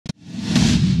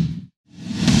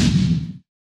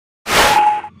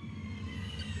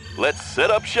Let's set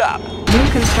up shop.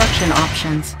 New construction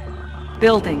options.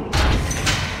 Building.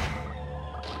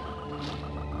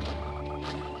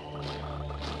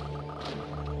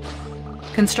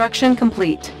 Construction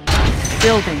complete.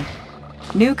 Building.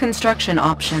 New construction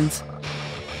options.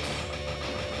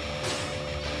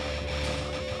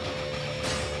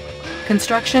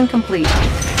 Construction complete.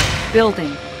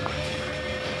 Building.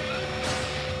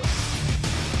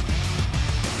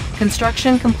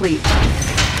 Construction complete.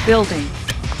 Building.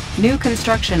 New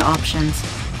construction options.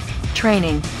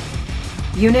 Training.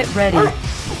 Unit ready.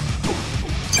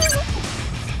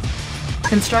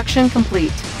 Construction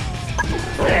complete.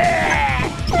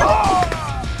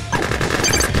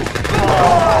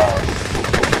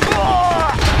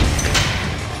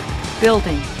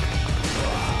 Building.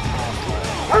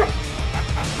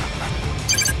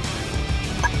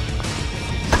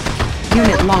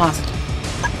 Unit lost.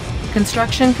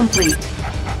 Construction complete.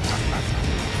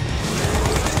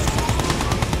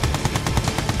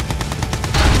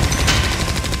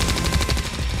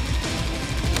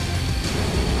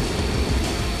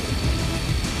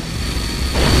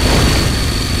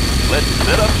 Let's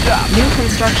set up shop. New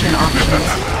construction options.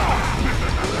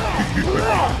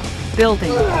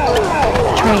 Building.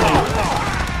 Training.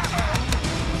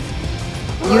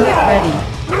 Unit ready.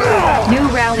 New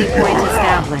rally point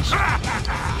established.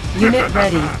 Unit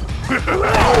ready.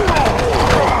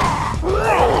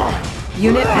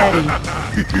 Unit ready.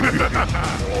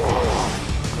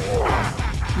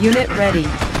 Unit ready.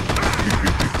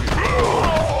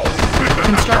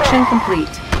 Construction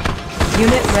complete.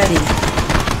 Unit ready.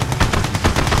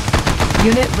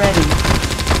 Unit ready.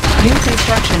 New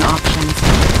construction options.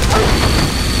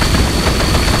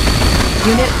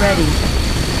 Unit ready.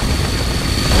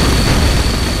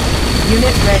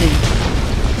 Unit ready.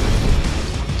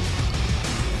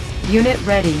 Unit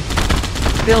ready.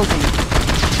 Building.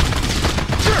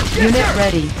 Unit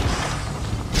ready.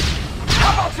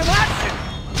 How about some action?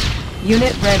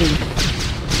 Unit ready.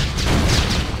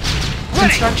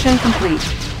 Construction complete.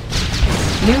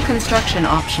 New construction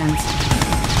options.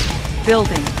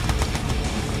 Building.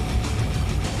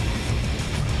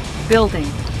 Building.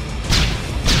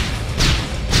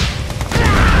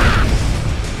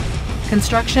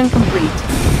 Construction complete.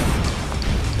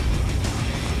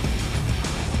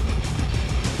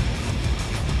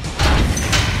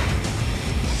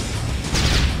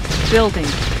 Building.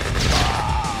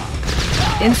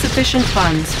 Insufficient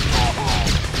funds.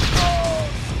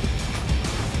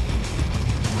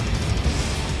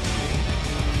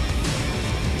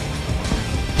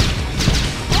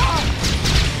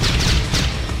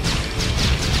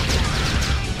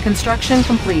 Construction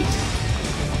complete.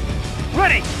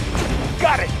 Ready!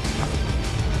 Got it!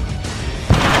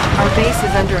 Our base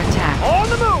is under attack. On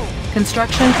the move!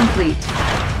 Construction complete.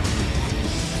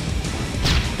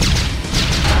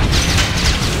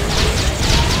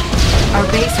 Our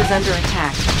base is under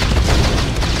attack.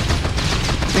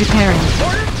 Repairing.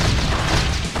 Order!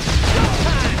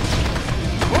 Time!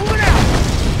 Moving out!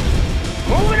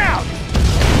 Moving out!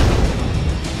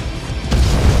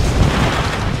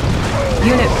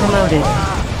 Unit promoted.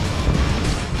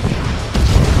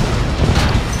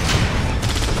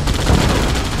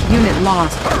 Unit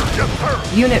lost. Yes, sir.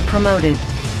 Unit promoted.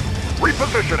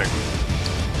 Repositioning.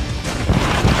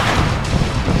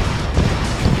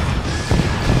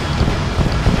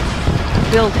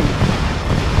 Building.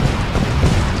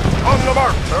 On the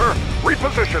mark, sir.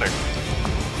 Repositioning.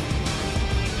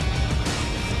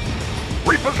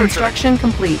 Repositioning. Construction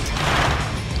complete.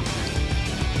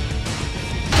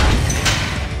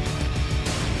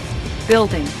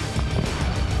 Building.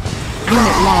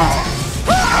 Unit lost.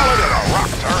 Solid as a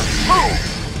rock, sir. Move!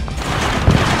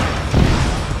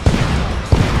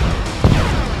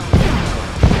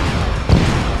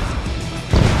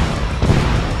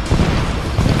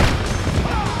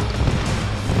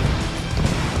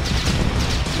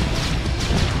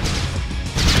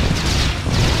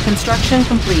 Construction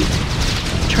complete.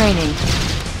 Training.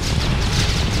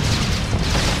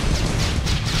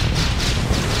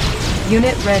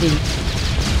 Unit ready.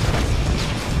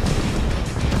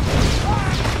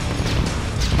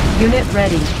 Unit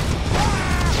ready.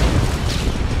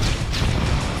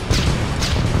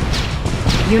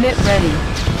 Unit ready.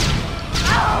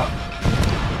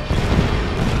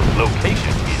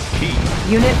 Location is key.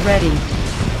 Unit ready.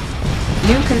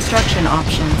 New construction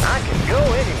options. I can go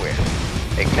anywhere.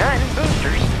 Igniting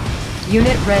boosters.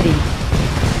 Unit ready.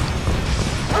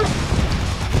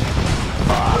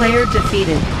 Player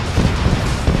defeated.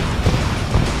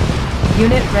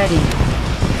 Unit ready.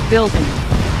 Building.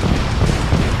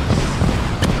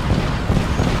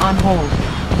 On hold.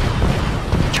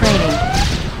 Training.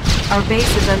 Our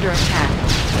base is under attack.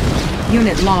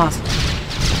 Unit lost.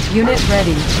 Unit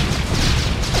ready.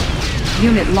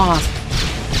 Unit lost.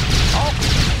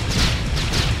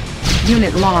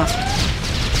 Unit lost.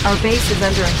 Our base is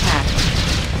under attack.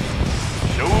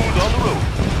 Shows on the road.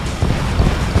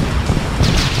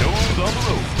 Shows on the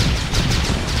road.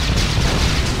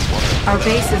 Our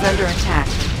base is under attack.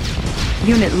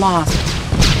 Unit lost.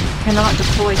 Cannot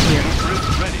deploy here.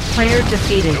 Player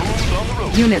defeated.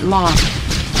 Unit lost.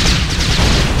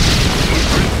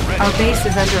 Our base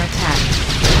is under attack.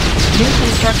 New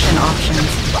construction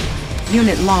options.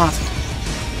 Unit lost.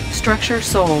 Structure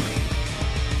sold.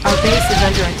 Our base is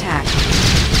under attack.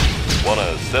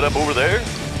 Wanna set up over there?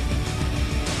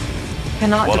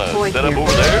 Cannot deploy set here. up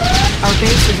over there? Our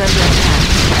base is under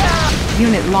attack.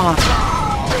 Unit lost.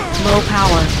 Low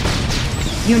power.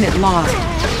 Unit lost.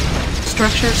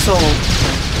 Structure sold.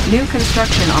 New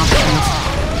construction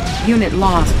options. Unit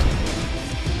lost.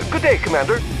 Good day,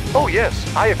 Commander. Oh yes,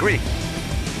 I agree.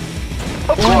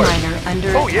 Of Ore course. miner under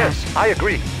Oh attack. yes, I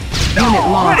agree. Unit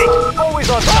lost. Ready. Always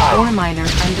on time. Ore miner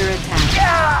under attack.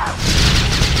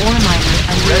 Ore miner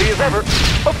under Ready as attack. ever.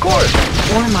 Of course.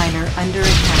 Ore miner under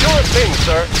attack. Sure thing,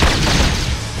 sir.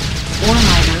 Ore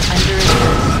miner under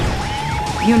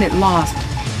attack. Unit lost.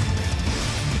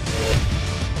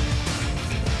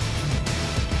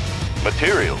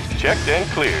 Materials checked and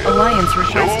cleared. Alliance Shows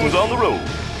requested. on the road.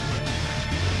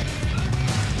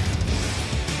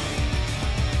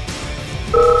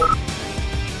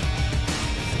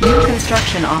 New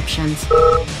construction options.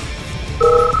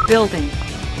 Building.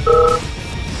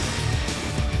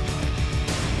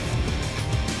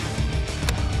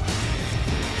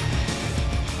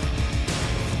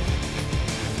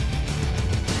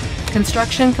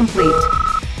 Construction complete.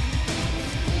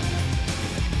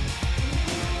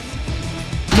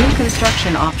 New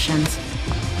construction options.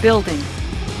 Building.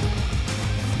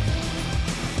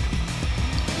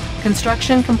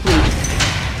 Construction complete.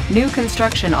 New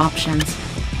construction options.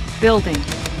 Building.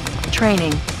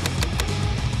 Training.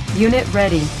 Unit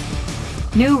ready.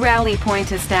 New rally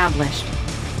point established.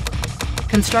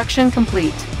 Construction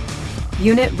complete.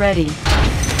 Unit ready.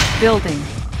 Building.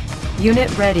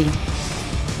 Unit ready.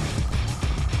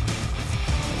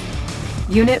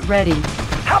 Unit ready.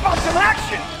 How about some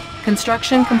action?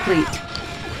 Construction complete.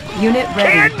 Unit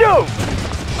ready. Can do!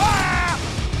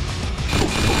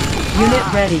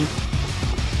 Unit ready.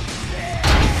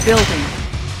 Building.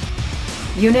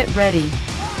 Unit ready.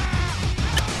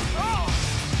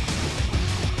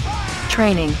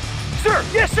 Training. Sir,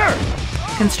 yes, sir!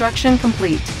 Construction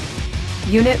complete.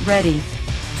 Unit ready.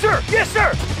 Sir, yes,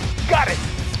 sir! Got it!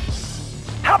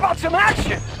 How about some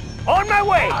action? On my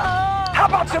way! How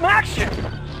about some action?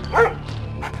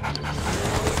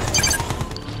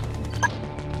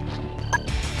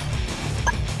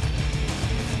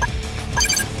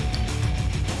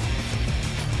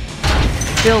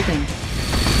 Building.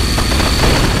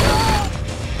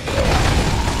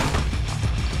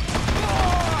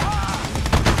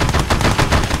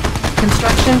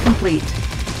 Construction complete.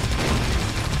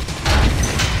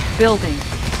 Building.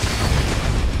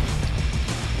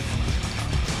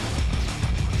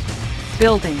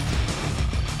 Building.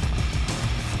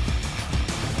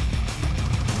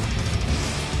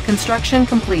 Construction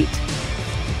complete.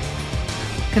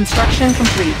 Construction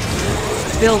complete.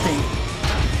 Building.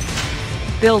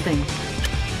 Building.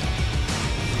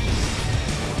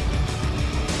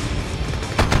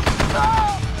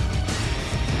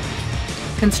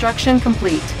 Construction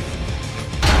complete.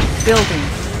 Building.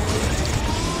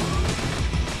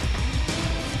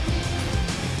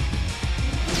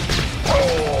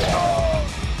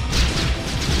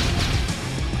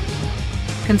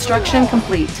 Construction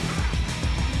complete.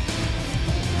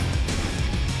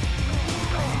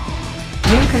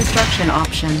 New construction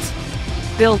options.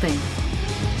 Building.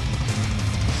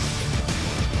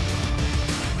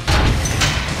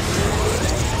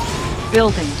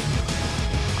 Building.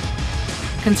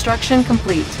 Construction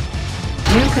complete.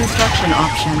 New construction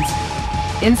options.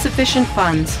 Insufficient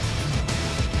funds.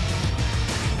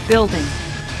 Building.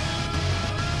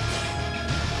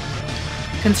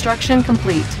 Construction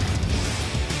complete.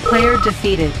 Player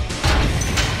defeated.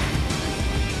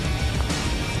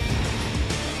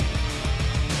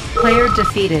 Player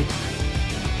defeated.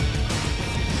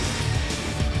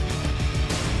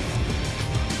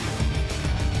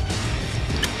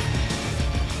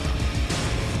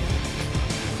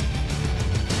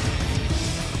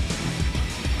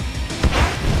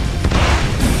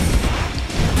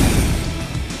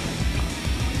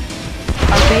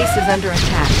 Our base is under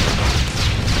attack.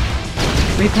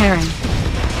 Repairing.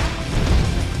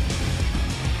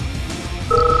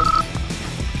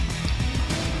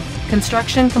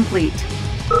 Construction complete.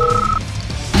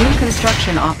 New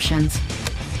construction options.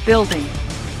 Building.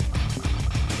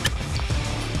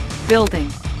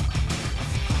 Building.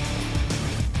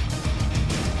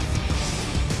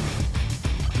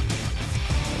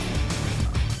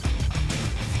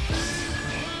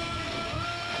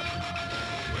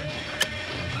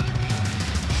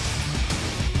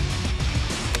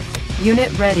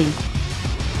 Unit ready.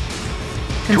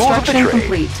 Construction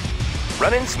complete.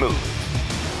 Running smooth.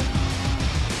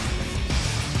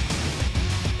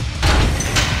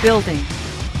 Building.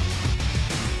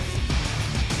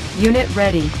 Unit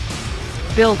ready.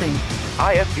 Building.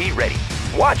 IFB ready.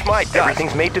 Watch my dust.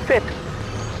 Everything's made to fit.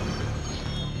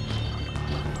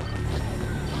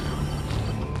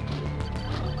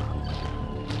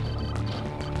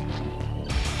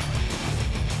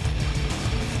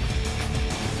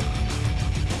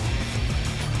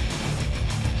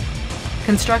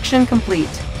 Construction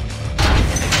complete.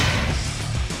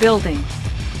 Building.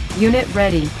 Unit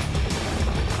ready.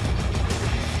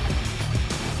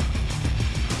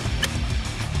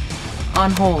 On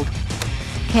hold.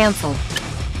 Cancel.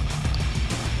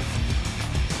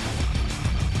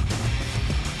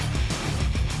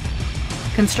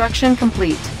 Construction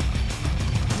complete.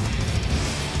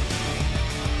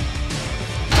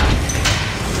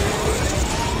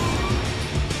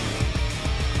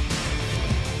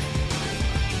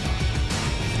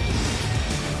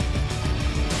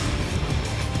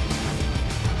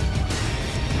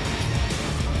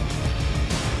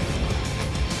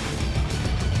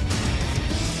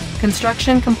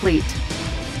 Construction complete.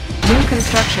 New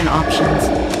construction options.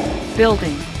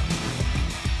 Building.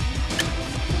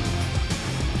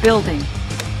 Building.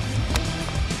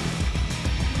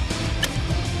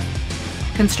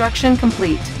 Construction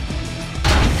complete.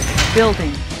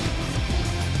 Building.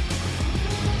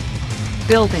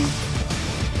 Building.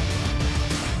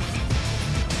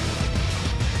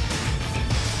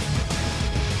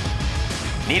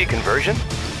 Need a conversion?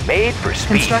 Made for speed.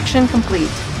 Construction complete.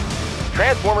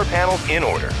 Transformer panels in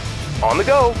order. On the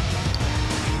go.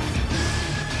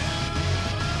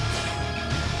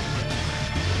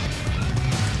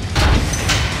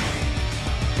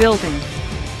 Building.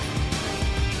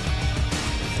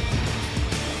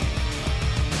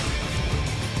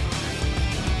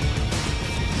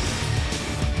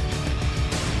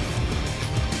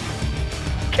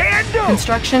 Can do!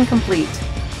 Construction complete.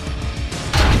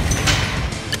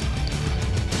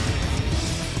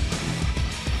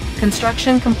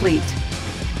 Construction complete.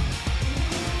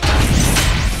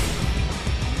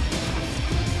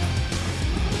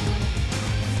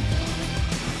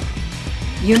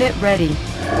 Unit ready.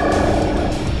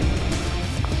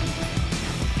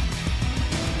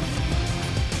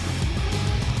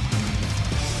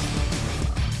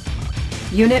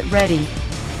 Unit ready.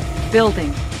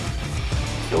 Building.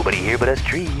 Nobody here but us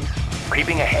trees.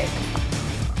 Creeping ahead.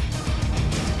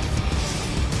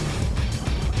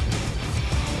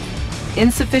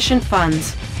 Insufficient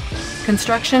funds.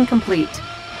 Construction complete.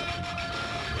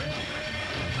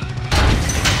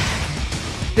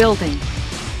 Building.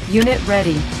 Unit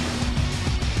ready.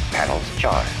 Panels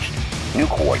charged. New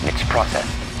coordinates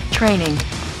processed. Training.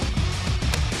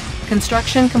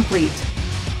 Construction complete.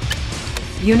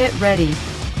 Unit ready.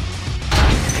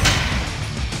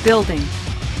 Building.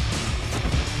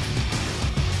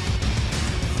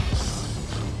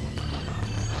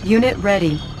 Unit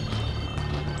ready.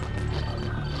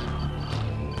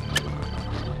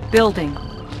 Building.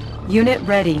 Unit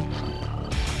ready.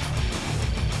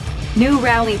 New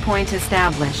rally point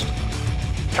established.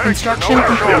 Construction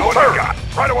complete.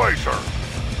 Right away, sir.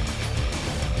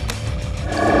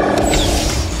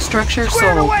 Structure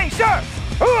Squared sold. away, sir.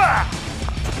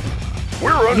 Hooah!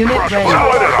 We're Unit uncrushable. ready.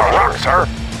 Solid as a rock,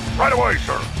 sir. Right away,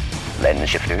 sir. Lens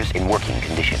shifters in working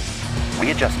condition.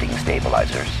 Readjusting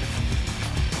stabilizers.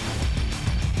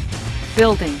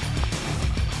 Building.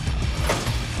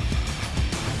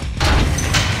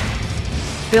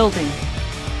 Building.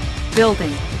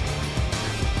 Building.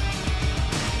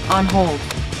 On hold.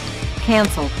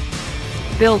 Cancel.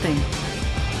 Building.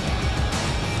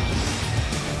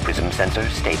 Prism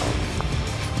sensors stable.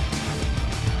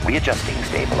 Readjusting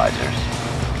stabilizers.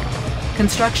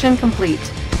 Construction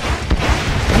complete.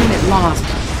 Unit lost.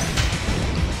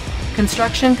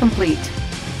 Construction complete.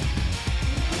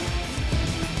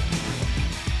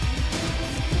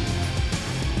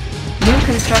 New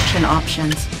construction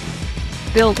options.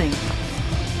 Building.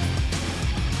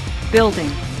 Building.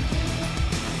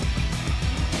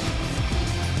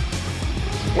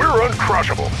 We're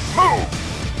uncrushable. Move!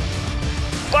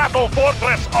 Battle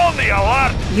Fortress on the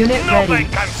alert! Unit Nothing ready.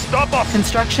 can stop us!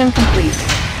 Construction complete.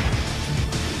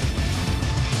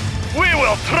 We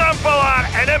will trample our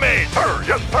enemies! Sir,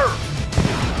 yes, sir.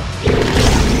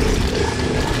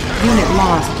 Unit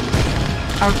lost.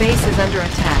 Our base is under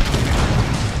attack.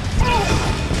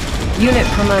 Unit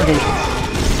promoted.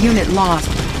 Unit lost.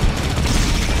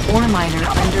 Ore miner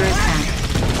under attack.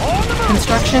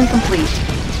 Construction complete.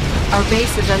 Our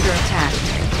base is under attack.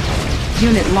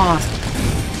 Unit lost.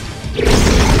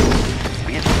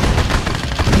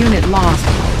 Unit lost.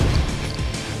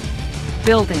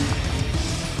 Building.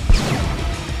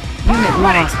 Unit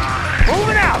lost.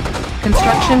 Moving out!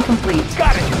 Construction complete.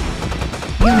 Got it!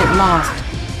 Unit lost.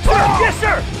 Sir, yes,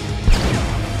 sir!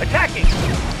 Attacking!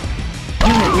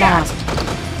 Unit lost.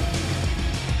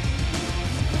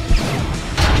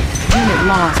 Unit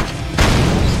lost.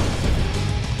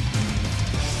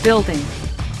 Building.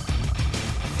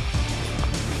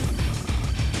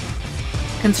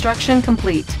 Construction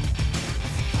complete.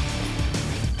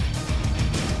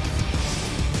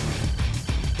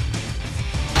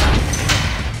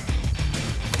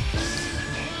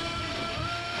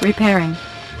 Repairing.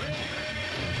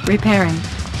 Repairing.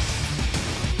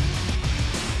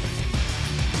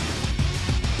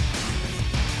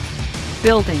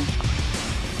 Building.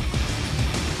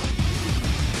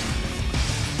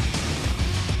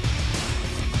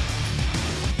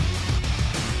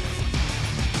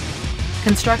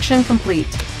 Construction complete.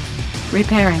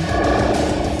 Repairing.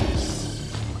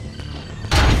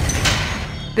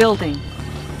 Building.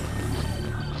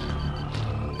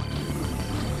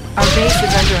 Our base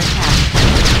is under attack.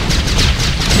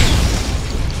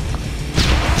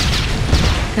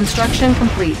 Construction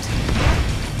complete.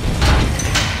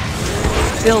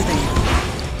 Building.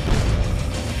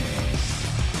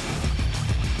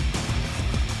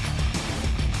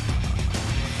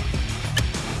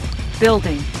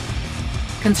 Building.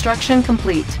 Construction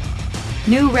complete.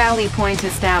 New rally point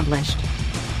established.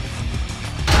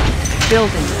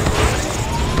 Building.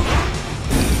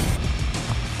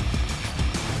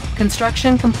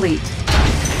 Construction complete.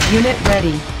 Unit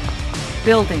ready.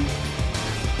 Building.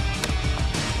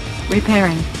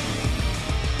 Repairing.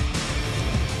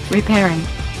 Repairing.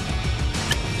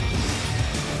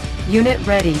 Unit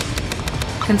ready.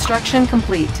 Construction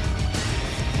complete.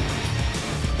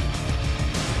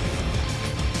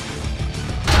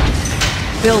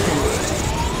 Building.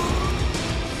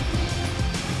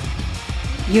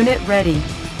 Unit ready.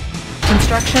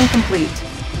 Construction complete.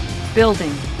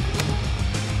 Building.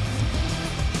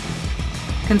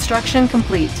 Construction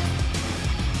complete.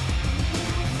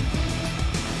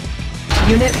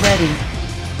 Unit ready.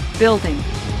 Building.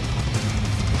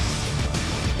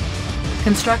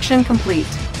 Construction complete.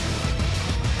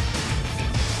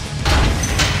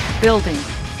 Building.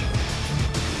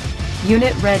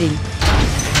 Unit ready.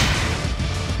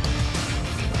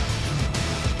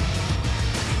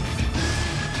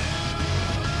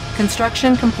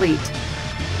 Construction complete.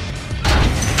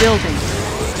 Building.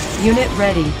 Unit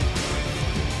ready.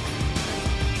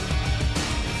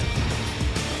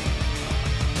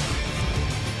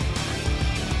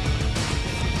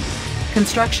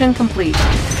 Construction complete.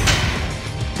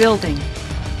 Building.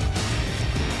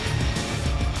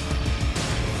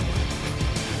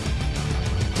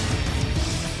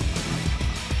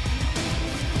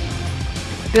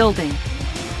 Building.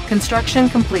 Construction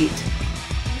complete.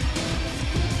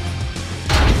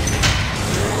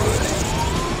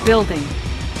 Building.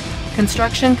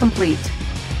 Construction complete.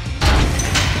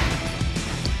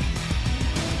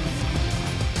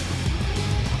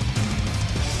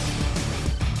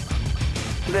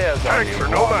 There's Tanks are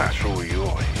no match. through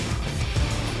Yuri.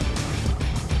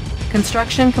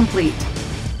 Construction complete.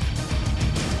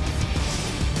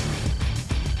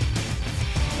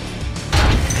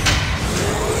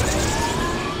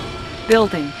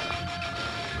 Building.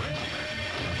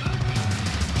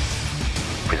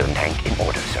 Prism tank in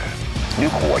order, sir. New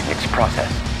coordinates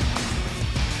processed.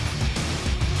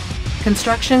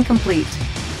 Construction complete.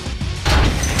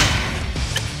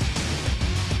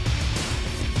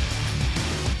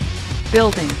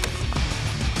 Building.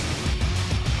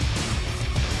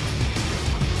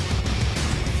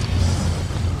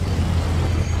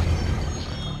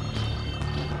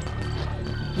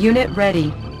 Unit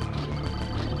ready.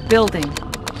 Building.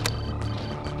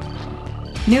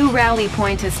 New rally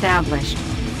point established.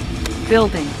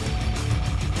 Building.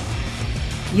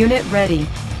 Unit ready.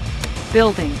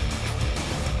 Building.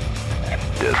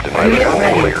 Unit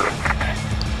ready.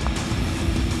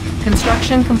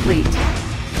 Construction complete.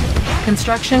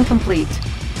 Construction complete.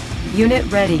 Unit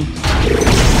ready.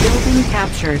 Building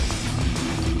captured.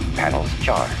 Panels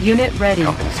charged. Unit ready.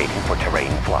 Compensating for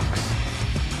terrain flux.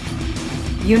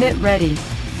 Unit ready.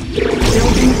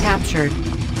 Building captured.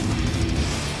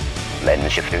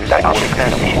 Lens shifters. Diagnostic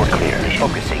panel report clear.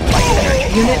 Focusing light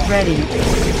energy. Unit ready.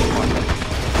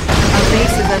 Our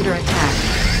base is under attack.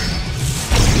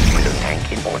 Window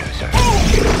tank in order, sir.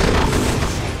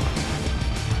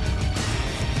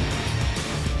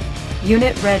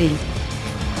 Unit ready.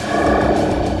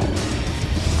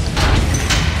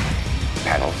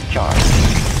 Panels charged.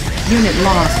 Unit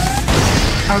lost.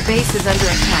 Our base is under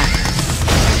attack.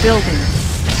 Building.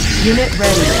 Unit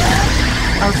ready.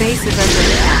 Our base is under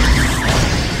attack.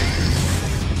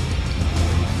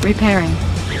 Repairing.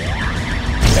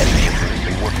 Lens shifters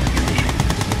reporting condition.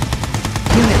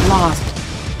 Unit lost.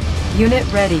 Unit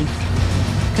ready.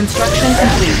 Construction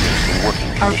complete. In working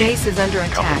Our condition. base is under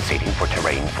attack. Compensating for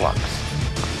terrain flux.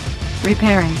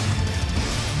 Repairing.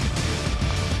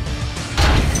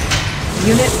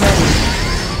 Unit ready.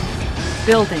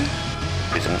 Building.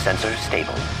 Prism sensors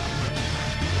stable.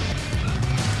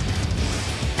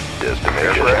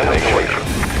 Destination.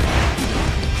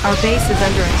 Our base is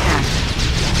under attack.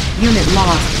 Unit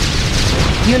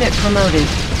lost. Unit promoted.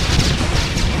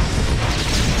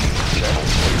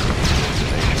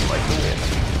 Destination like the wind.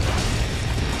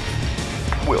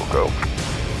 Will go.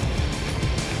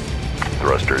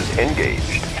 Thrusters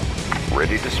engaged.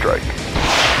 Ready to strike.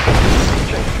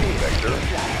 Check vector.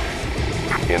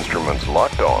 Instruments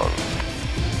locked on.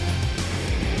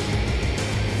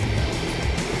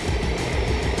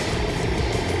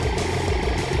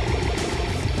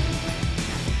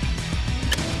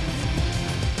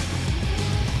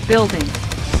 Building.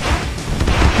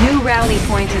 New rally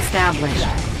point established.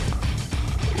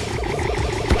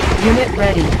 Unit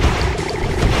ready.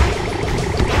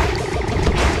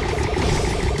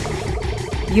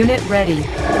 Unit ready.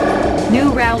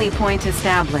 New rally point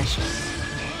established.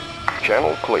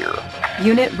 Channel clear.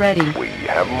 Unit ready. We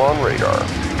have them on radar.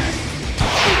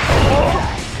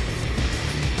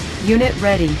 Unit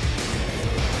ready.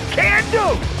 Can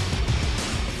do!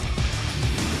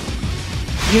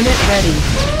 Unit ready.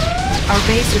 Our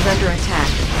base is under attack.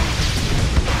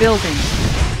 Building.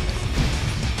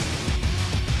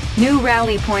 New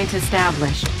rally point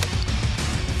established.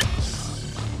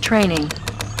 Training.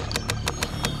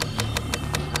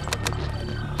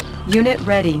 Unit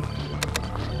ready.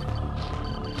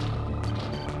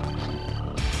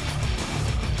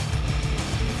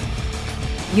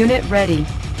 Unit ready.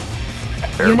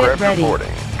 Unit Aircraft ready.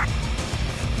 reporting.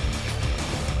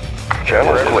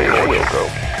 Channel clear. Will go.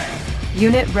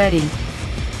 Unit ready.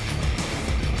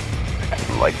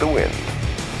 Like the wind.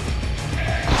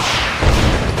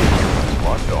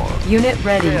 Locked on. Unit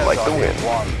ready. Like the wind.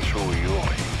 One through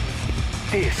Yuri.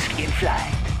 Disk in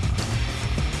flight.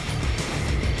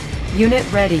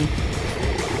 Unit ready.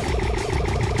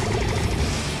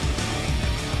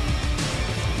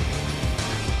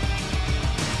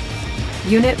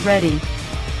 Unit ready.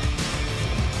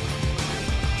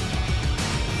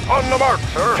 On the mark,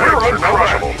 sir. You're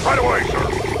uncrushable. Right away,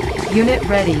 sir. Unit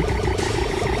ready.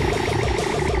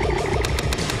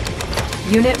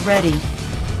 Unit ready.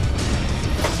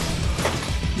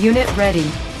 Unit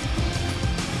ready.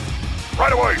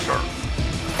 Right away, sir.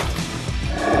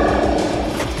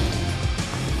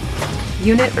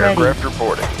 Unit ready. Aircraft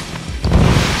reporting.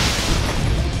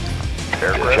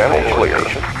 Aircraft channel clear.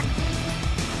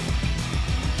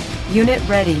 Unit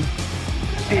ready.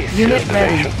 Unit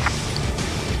ready.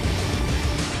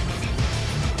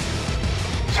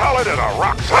 Solid and a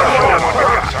rock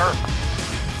solid, sir.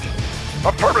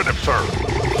 Affirmative, sir.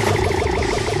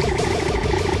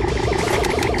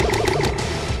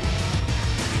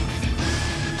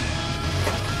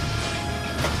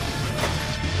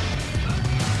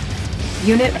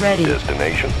 Unit ready.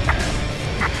 Destination.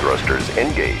 Thrusters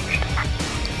engaged.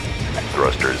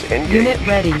 Thrusters engaged. Unit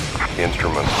ready.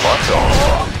 Instruments locked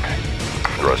on.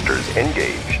 Thrusters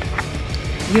engaged.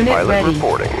 Unit Pilot ready.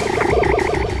 reporting.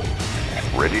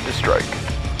 Ready to strike.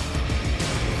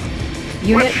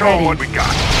 Unit Let's show 'em ready. what we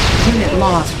got. Unit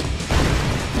lost.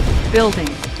 Building.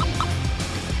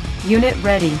 Unit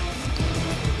ready.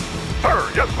 Sir,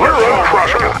 yes, we're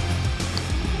uncrushable.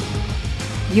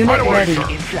 Unit Right away, ready. sir.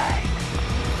 In flight.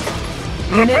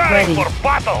 Unit ready.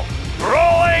 battle.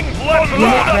 Rolling. Let's Unit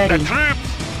load up ready. the troops.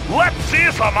 Let's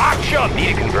see some action.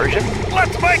 Need a conversion?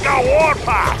 Let's make a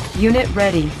warpath. Unit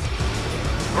ready.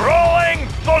 Rolling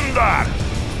thunder.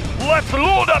 Let's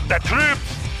load up the troops.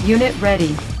 Unit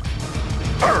ready.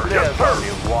 Sir, yes, sir.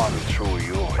 One through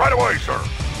you. Right away, sir.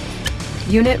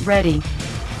 Unit ready.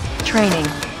 Training.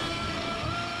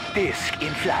 Disk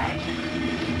in flight.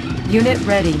 Unit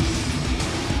ready.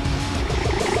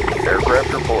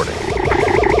 Aircraft reporting.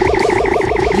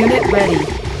 Unit ready.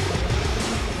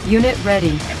 Unit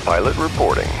ready. Pilot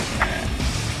reporting.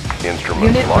 Instruments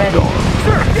Unit locked ready. on.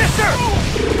 Sir! Yes, sir!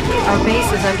 Our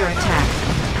base is under attack.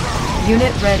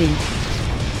 Unit ready.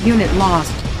 Unit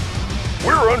lost.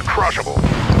 We're uncrushable.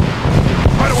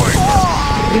 Right away.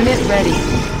 Unit ready.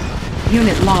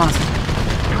 Unit lost.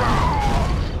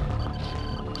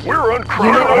 We're Unit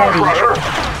uncrushable. ready.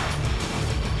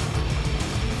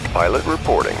 Pilot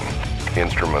reporting.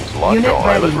 Instruments locked Unit on.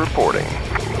 ready. Pilot reporting.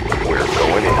 We're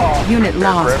going in. Unit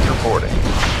lost. Aircraft reporting.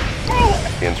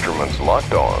 Instruments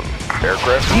locked on.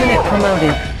 Aircraft Unit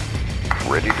promoted.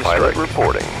 ready to strike. Pilot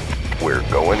reporting. We're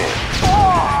going in.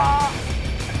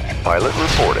 Pilot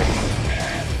reporting.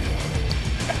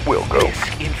 We'll go.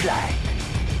 In flight.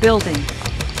 Building.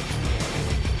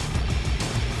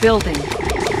 Building.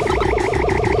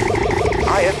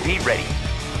 IFV ready.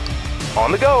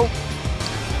 On the go.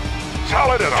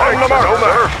 Solid and on the mark,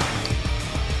 sir.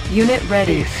 Unit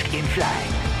ready. In flight.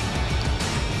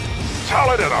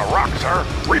 Solid and a rock, sir.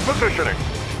 Repositioning.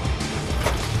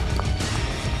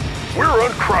 We're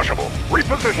uncrushable.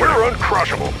 Repositioning. We're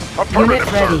uncrushable. Affirmative,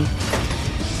 Unit ready. sir.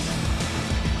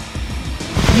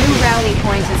 New rally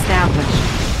point established.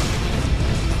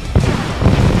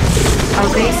 Our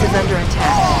base is under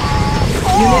attack.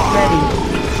 Unit ready.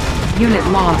 Unit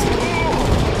lost.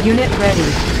 Unit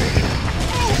ready.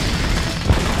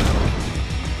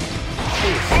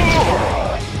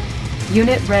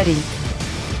 Unit ready.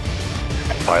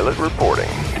 Pilot reporting.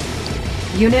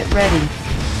 Unit ready.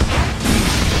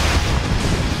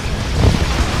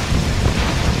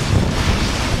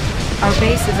 Our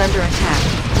base is under attack.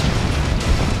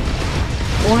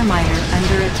 Ore miner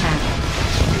under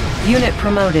attack. Unit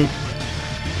promoted.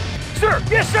 Sir!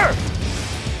 Yes, sir!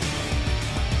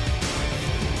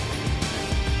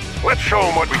 Let's show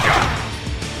them what we got.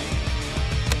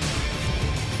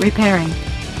 Repairing.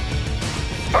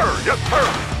 Sir, yes,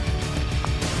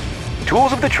 sir.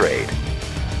 Tools of the trade.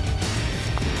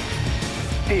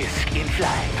 Disc in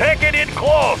flight. Take it in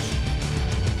close.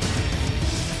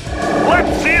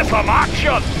 Let's see some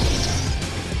action.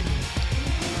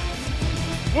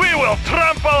 We will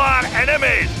trample our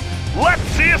enemies. Let's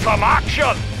see some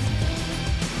action.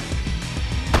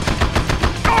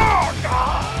 Power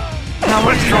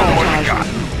Let's show them what we got.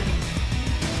 strategizing.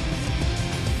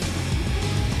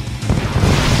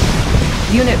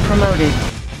 Unit promoted.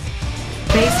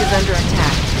 Base is under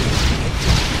attack.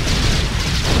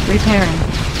 Repairing.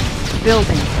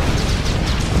 Building.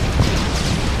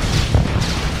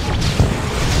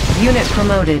 Unit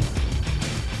promoted.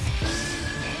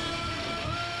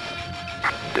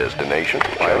 Destination.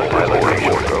 Pilot reporting.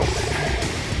 Go.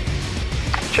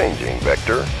 Changing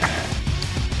vector.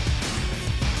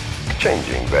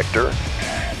 Changing vector.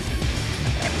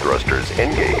 Thrusters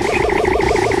engaged.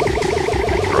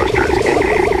 Thrusters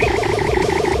engaged.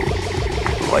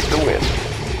 Like the wind.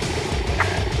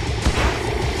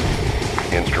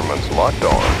 Instruments locked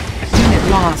on. Unit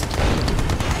lost.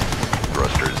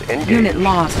 Thrusters engaged. Unit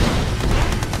lost.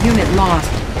 Unit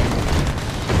lost.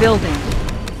 Building.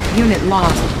 Unit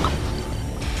lost.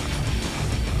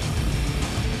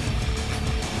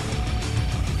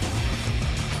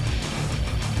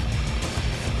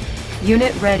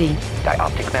 Unit ready.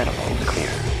 Dioptic manifolds clear.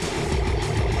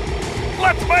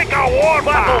 Let's make a war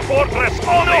battle fortress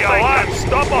on the alert.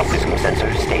 Stop us. Prism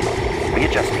sensors stable.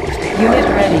 Readjusting stable. Unit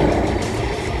ready.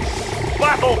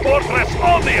 Battle fortress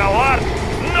on the alert.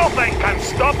 Nothing can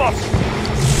stop us.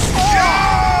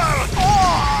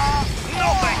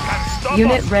 Nothing can stop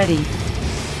Unit us. ready.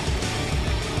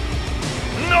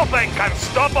 Nothing can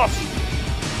stop us.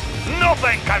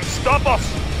 Nothing can stop us.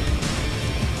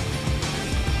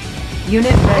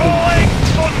 Unit ready. Rolling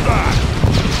thunder.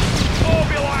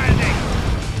 Mobilizing.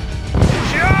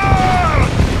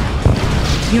 Charge.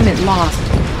 Unit lost.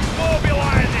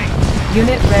 Mobilizing.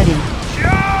 Unit ready.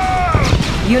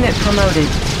 Charge. Unit promoted.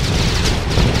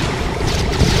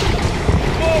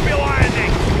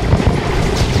 Mobilizing.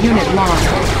 Unit lost.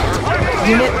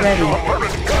 Unit ready.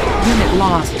 Unit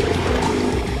lost.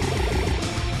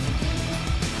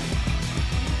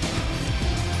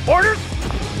 Orders?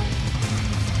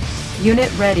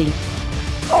 Unit ready.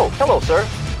 Oh, hello, sir.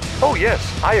 Oh, yes,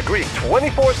 I agree.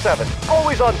 24/7.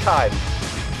 Always on time.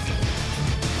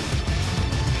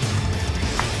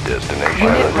 Destination.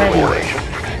 Unit ready.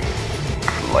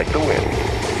 Destination. Like the wind.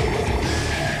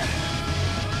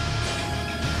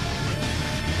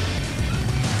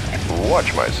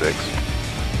 Watch my six.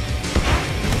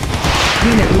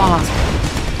 Unit lost.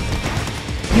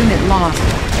 Unit lost.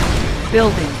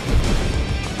 Building.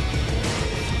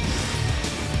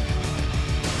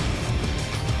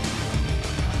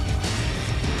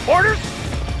 Orders?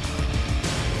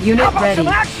 Unit How about ready. some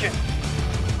action?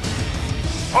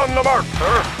 On the mark,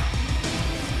 sir.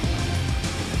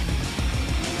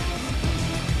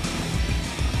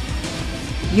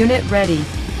 Unit ready.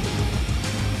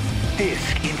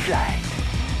 Disc in flight.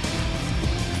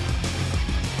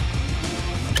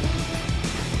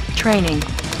 Training.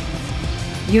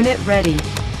 Unit ready.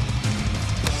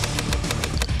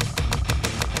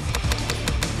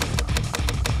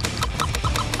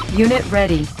 Unit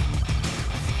ready.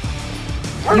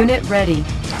 Unit ready.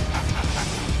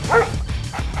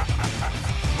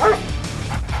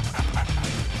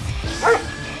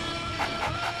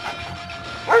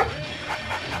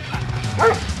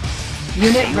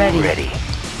 Unit ready.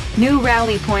 New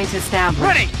rally point established.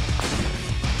 Ready!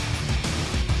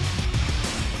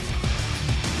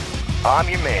 I'm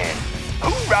your man.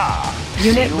 Hoorah!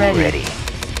 Unit Seal ready.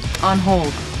 On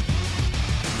hold.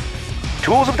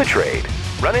 Tools of the trade.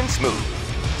 Running smooth.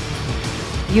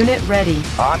 Unit ready.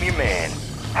 I'm your man.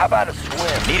 How about a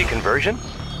swim? Need a conversion?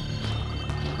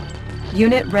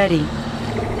 Unit ready.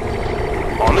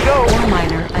 On the go. Ore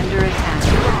miner under attack.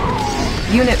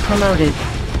 Unit promoted.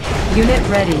 Unit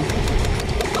ready.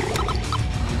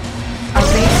 Our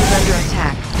base is under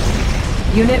attack.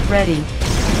 Unit ready.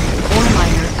 Ore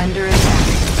miner under attack.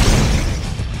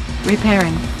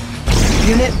 Repairing.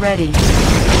 Unit ready.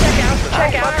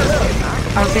 Check out.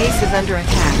 Our base is under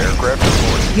attack. Aircraft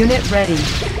report. Unit ready.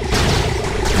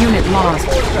 Unit lost.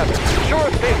 4-7. Sure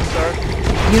thing, sir.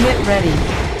 Unit ready.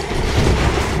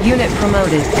 Unit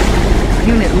promoted.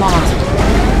 Unit lost.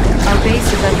 Our base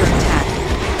is under attack.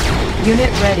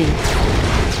 Unit ready.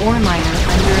 Ore miner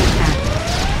under attack.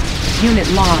 Unit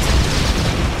lost.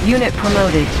 Unit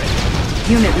promoted.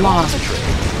 Unit lost.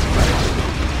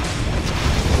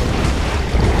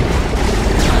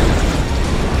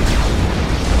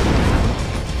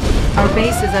 Our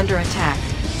base is under attack.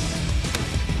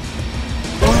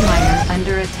 Ore miner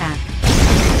under attack.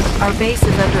 Our base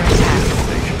is under attack.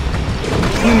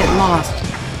 Unit lost.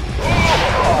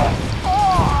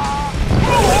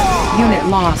 Unit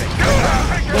lost.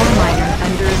 Ore miner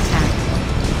under attack.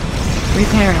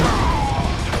 Repairing.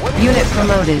 Unit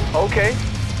promoted. Okay.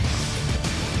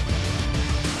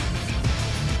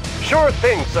 Sure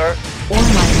thing, sir. Ore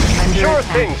miner under Sure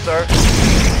attack. thing, sir.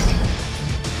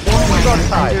 Ore Always on miner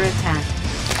side. under attack.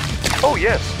 Oh,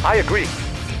 yes, I agree.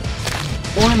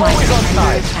 Ore miner Always on under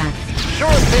side. attack.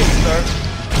 Sure thing, sir.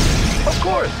 Of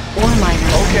course. Ore miner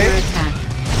Okay. under attack.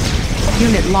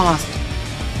 Unit lost.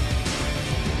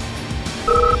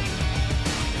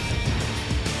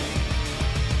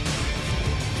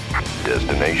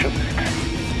 Destination?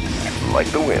 Like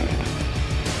the wind.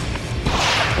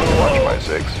 Watch my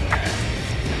 6.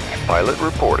 Pilot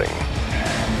reporting.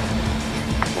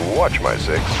 Watch my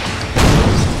 6.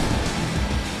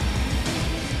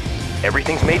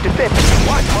 Everything's made to fit.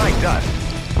 Watch my dust.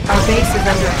 Our base is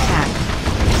under attack.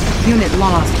 Unit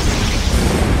lost.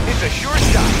 It's a sure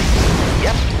shot.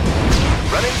 Yep.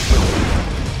 Running smooth.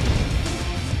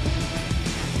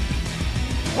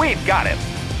 We've got him.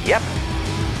 Yep.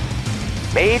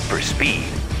 Made for speed.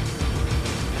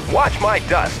 Watch my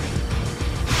dust.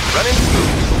 Running smooth.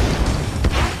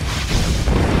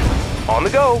 On the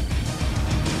go.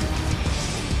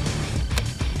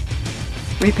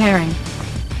 Repairing.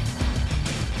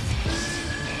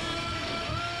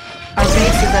 Our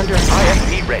base is under attack.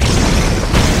 IFP ready.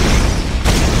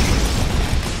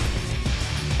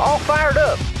 All fired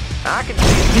up. I can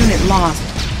see it. Unit lost.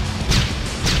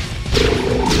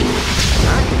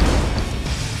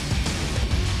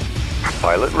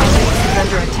 Pilot Our reporting. base is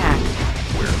under attack.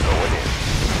 We're going in.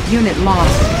 Unit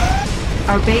lost.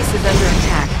 Our base is under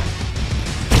attack.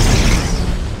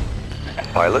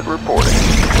 Pilot reporting.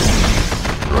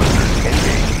 Thrusters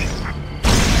engaged.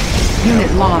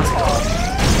 Unit lost.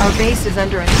 Our base is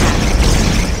under attack.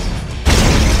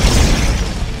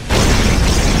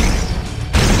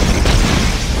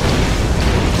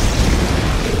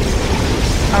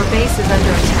 Our base is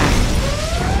under attack.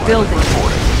 Building.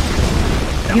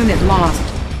 Unit lost.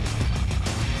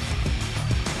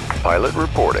 Pilot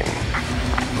reporting.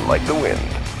 Like the wind.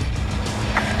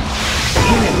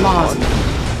 Unit lost.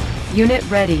 Unit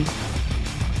ready.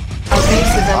 Our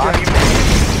base is under attack.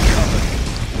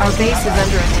 Our base is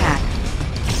under attack.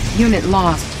 Unit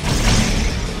lost.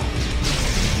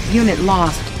 Unit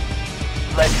lost.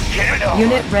 Let's get it on.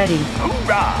 Unit ready.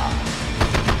 Hoorah!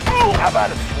 Oh, how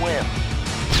about a swim?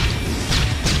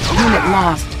 Unit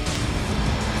lost.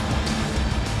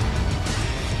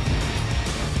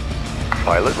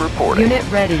 Pilot reporting. Unit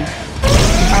ready.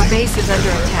 Our base is under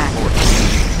attack.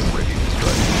 Ready to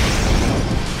strike.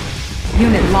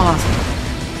 Unit lost.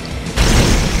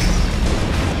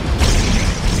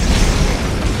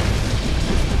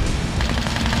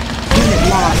 Unit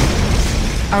lost.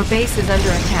 Our base is under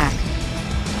attack.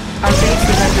 Our base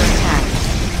is under attack.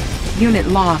 Unit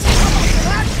lost.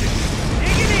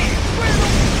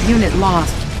 Unit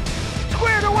lost.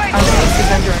 Squared away! Our base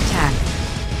is under attack.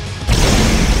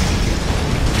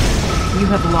 You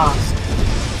have lost.